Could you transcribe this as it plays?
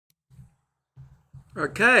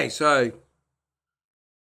Okay, so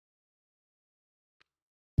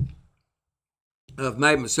I've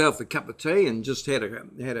made myself a cup of tea and just had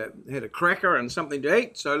a cracker and something to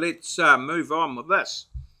eat. So let's move on with this.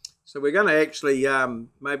 So we're going to actually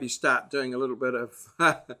maybe start doing a little bit of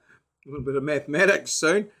mathematics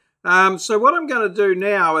soon. So what I'm going to do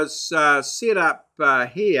now is set up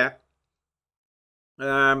here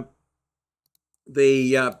the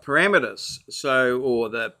parameters. So or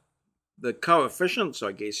the coefficients,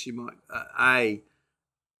 I guess you might a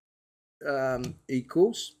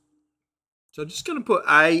equals. So I'm just going to put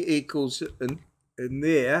a equals in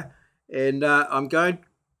there, and I'm going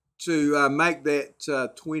to make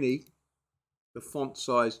that 20, the font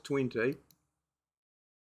size 20,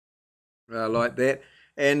 like that.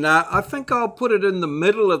 And I think I'll put it in the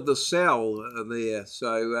middle of the cell there.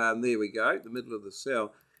 So there we go, the middle of the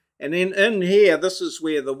cell. And then in here, this is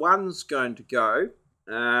where the one's going to go.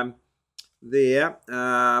 There,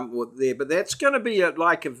 or there, but that's going to be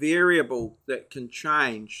like a variable that can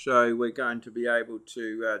change. So we're going to be able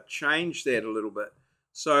to change that a little bit.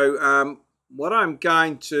 So what I'm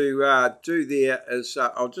going to do there is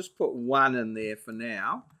I'll just put 1 in there for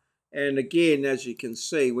now. And again, as you can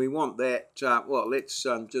see, we want that, well, let's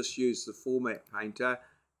just use the format painter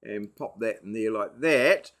and pop that in there like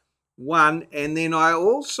that. 1, and then I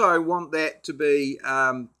also want that to be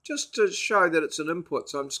just to show that it's an input.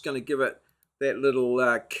 So I'm just going to give it that little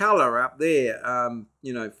color up there,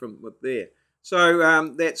 you know, from there.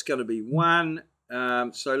 So that's going to be 1.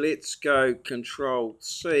 So let's go Control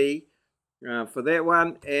C for that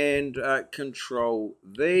one, and Control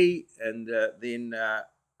V, and then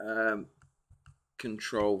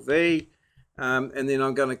Control V, and then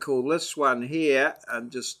I'm going to call this one here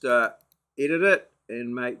and just edit it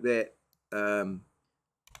and make that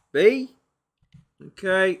B.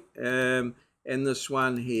 Okay, and this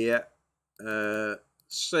one here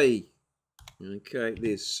C. Okay,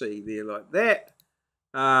 there's C there like that.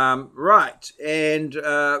 Right, and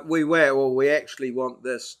we actually want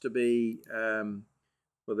this to be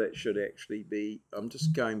well, that should actually be, I'm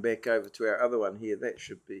just going back over to our other one here, that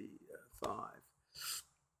should be 5.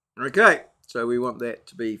 Okay, so we want that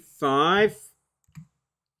to be 5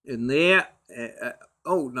 in there.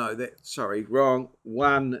 Oh no, that, sorry, wrong.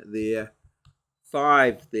 1 there,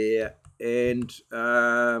 5 there, and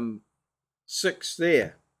 6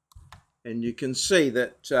 there. And you can see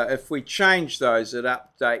that if we change those, it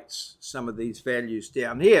updates some of these values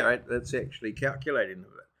down here. It's actually calculating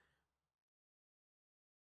them.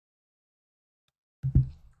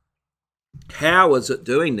 How is it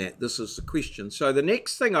doing that? This is the question. So the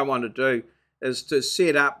next thing I want to do is to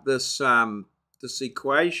set up this this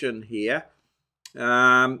equation here,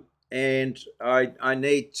 and I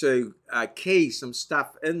need to key some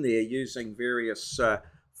stuff in there using various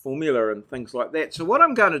formula and things like that. So what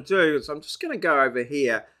I'm going to do is I'm just going to go over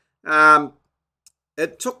here.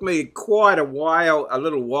 It took me quite a while, a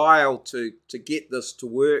little while to get this to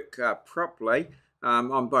work properly.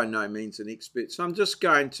 I'm by no means an expert, so I'm just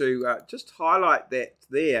going to just highlight that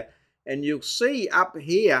there, and you'll see up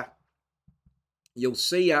here, you'll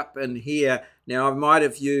see up in here, now I might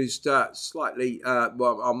have used slightly,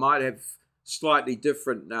 well, I might have slightly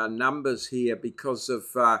different numbers here because of,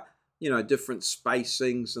 you know, different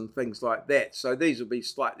spacings and things like that. So these will be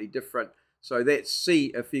slightly different. So that's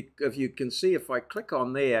C, if you can see, if I click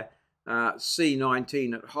on there,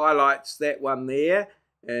 C19, it highlights that one there,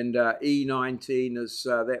 and E19 is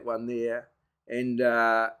that one there, and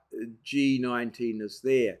G19 is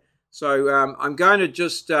there. So I'm going to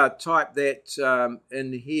just type that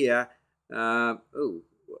in here. Oh,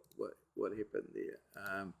 what happened there?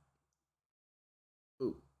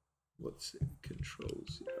 Oh, what's the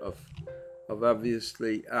controls? I've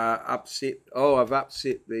obviously upset. Oh, I've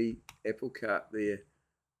upset the apple cart there.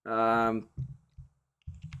 Oh,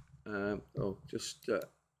 just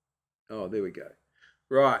oh, there we go.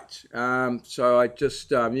 Right. So I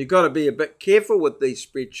just you've got to be a bit careful with these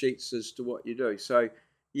spreadsheets as to what you do. So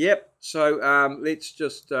yep. So let's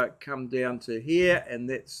just come down to here, and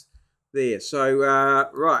that's there. So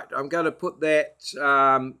right, I'm going to put that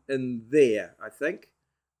in there, I think,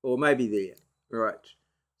 or maybe there. Right.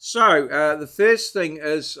 So the first thing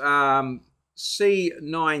is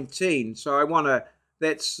C19. So I want to.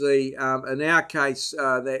 That's the in our case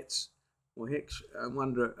that's. Well, heck, I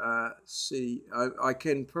wonder. I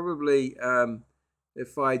can probably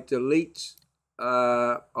if I delete.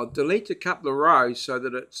 I'll delete a couple of rows so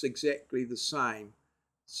that it's exactly the same.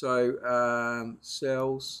 So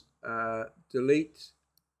cells, delete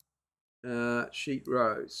sheet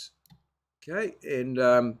rows. Okay,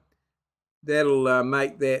 and that'll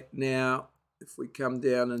make that now if we come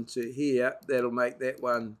down into here, that'll make that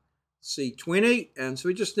one C20. And so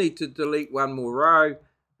we just need to delete one more row.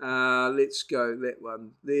 Let's go that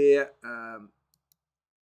one there.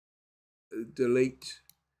 Delete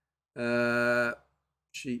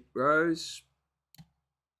sheet rows.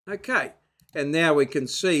 Okay, and now we can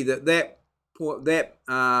see that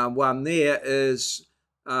one there is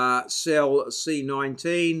cell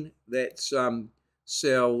C19. That's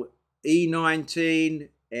cell E19,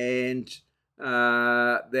 and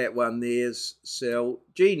that one there's cell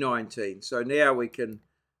G19. So now we can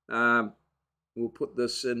we'll put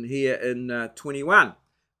this in here in 21.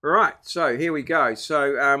 All right, so here we go.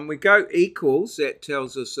 So we go equals. That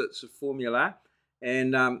tells us it's a formula,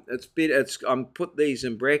 and it's better. I'm put these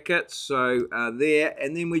in brackets. So there,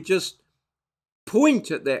 and then we just point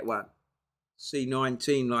at that one,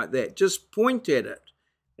 C19, like that. Just point at it,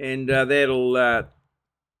 and that'll.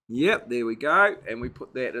 Yep, there we go, and we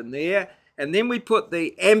put that in there, and then we put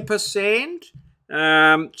the ampersand.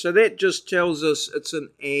 So that just tells us it's an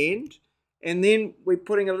and. And then we're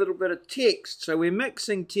putting a little bit of text. So we're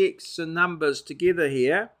mixing texts and numbers together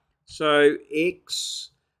here. So x,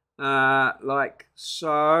 like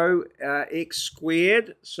so, x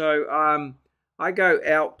squared. So I go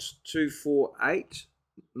out 248.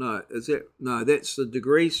 No, is that? No, that's the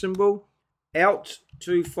degree symbol. Out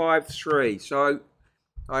 253. So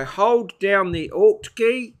I hold down the Alt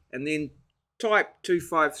key and then type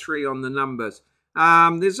 253 on the numbers.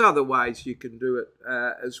 There's other ways you can do it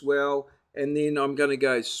as well. And then I'm going to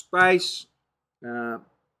go space,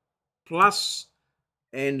 plus,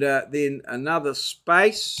 and then another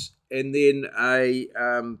space, and then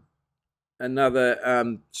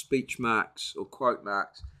another speech marks or quote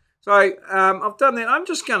marks. So I've done that. I'm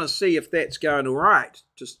just going to see if that's going all right,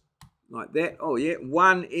 just like that. Oh yeah,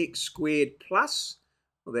 1x squared plus.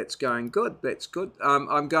 Well, that's going good. That's good.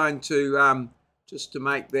 I'm going to just to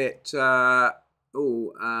make that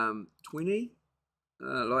 20.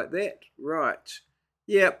 Like that, right?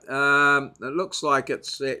 Yep. It looks like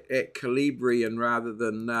it's at Calibrian rather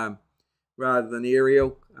than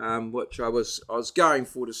aerial, which I was going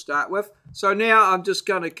for to start with. So now I'm just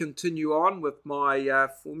going to continue on with my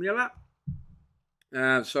formula.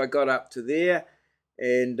 So I got up to there,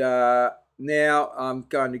 and now I'm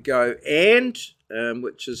going to go and,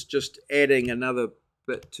 which is just adding another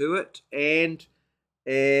bit to it, and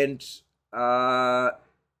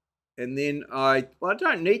then I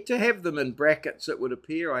don't need to have them in brackets, it would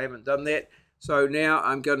appear. I haven't done that. So now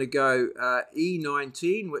I'm going to go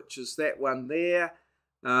E19, which is that one there.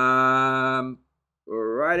 Alrighty,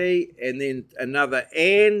 and then another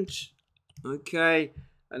and. Okay,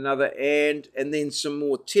 another and then some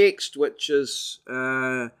more text, which is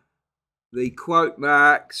the quote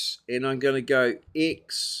marks. And I'm going to go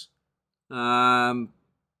X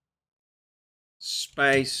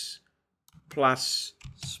space plus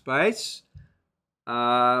space,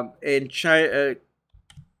 and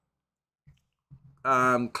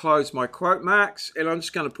close my quote marks, and I'm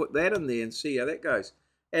just going to put that in there and see how that goes.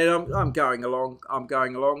 And I'm going along. I'm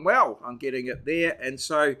going along well. I'm getting it there, and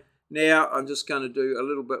so now I'm just going to do a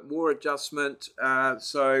little bit more adjustment.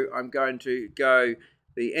 So I'm going to go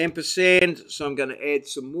the ampersand. So I'm going to add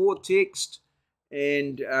some more text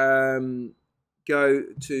and go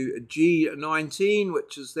to G19,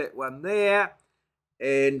 which is that one there.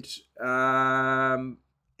 And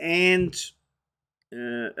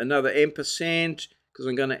another ampersand, because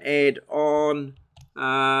I'm going to add on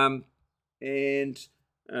and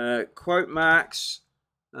quote marks,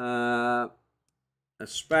 a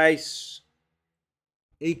space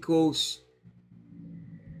equals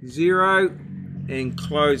 0, and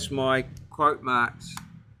close my quote marks.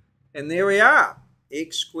 And there we are.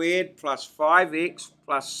 X squared plus 5x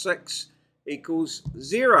plus 6 equals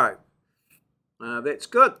 0. That's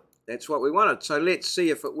good. That's what we wanted. So let's see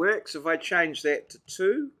if it works. If I change that to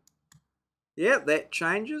 2, yeah, that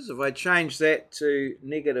changes. If I change that to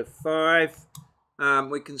 -5,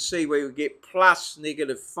 we can see we would get plus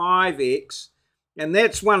 -5x. And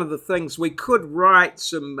that's one of the things we could write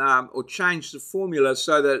some or change the formula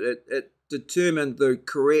so that it determined the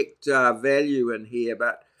correct value in here.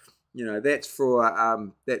 But you know, that's for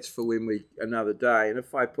when we another day. And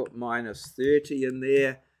if I put -30 in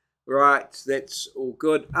there, right, that's all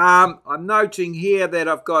good. I'm noting here that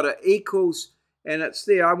I've got an equals, and it's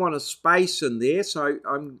there. I want a space in there, so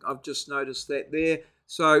I've just noticed that there.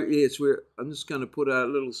 So yes, I'm just going to put a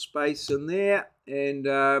little space in there, and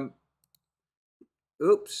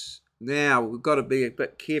oops. Now we've got to be a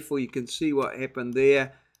bit careful. You can see what happened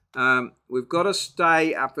there. We've got to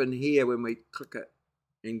stay up in here when we click it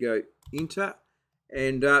and go enter,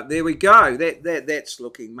 and there we go. That's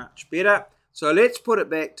looking much better. So let's put it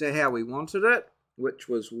back to how we wanted it, which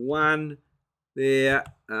was 1 there,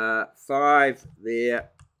 5 there,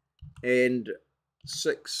 and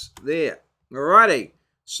 6 there. Alrighty.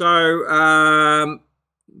 So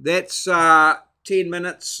that's 10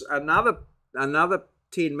 minutes, another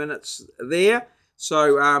 10 minutes there.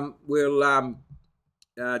 So we'll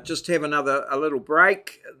just have a little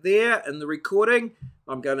break there in the recording.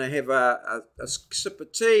 I'm going to have a sip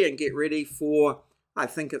of tea and get ready for, I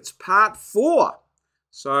think it's part 4.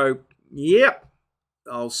 So, yep,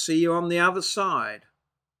 I'll see you on the other side.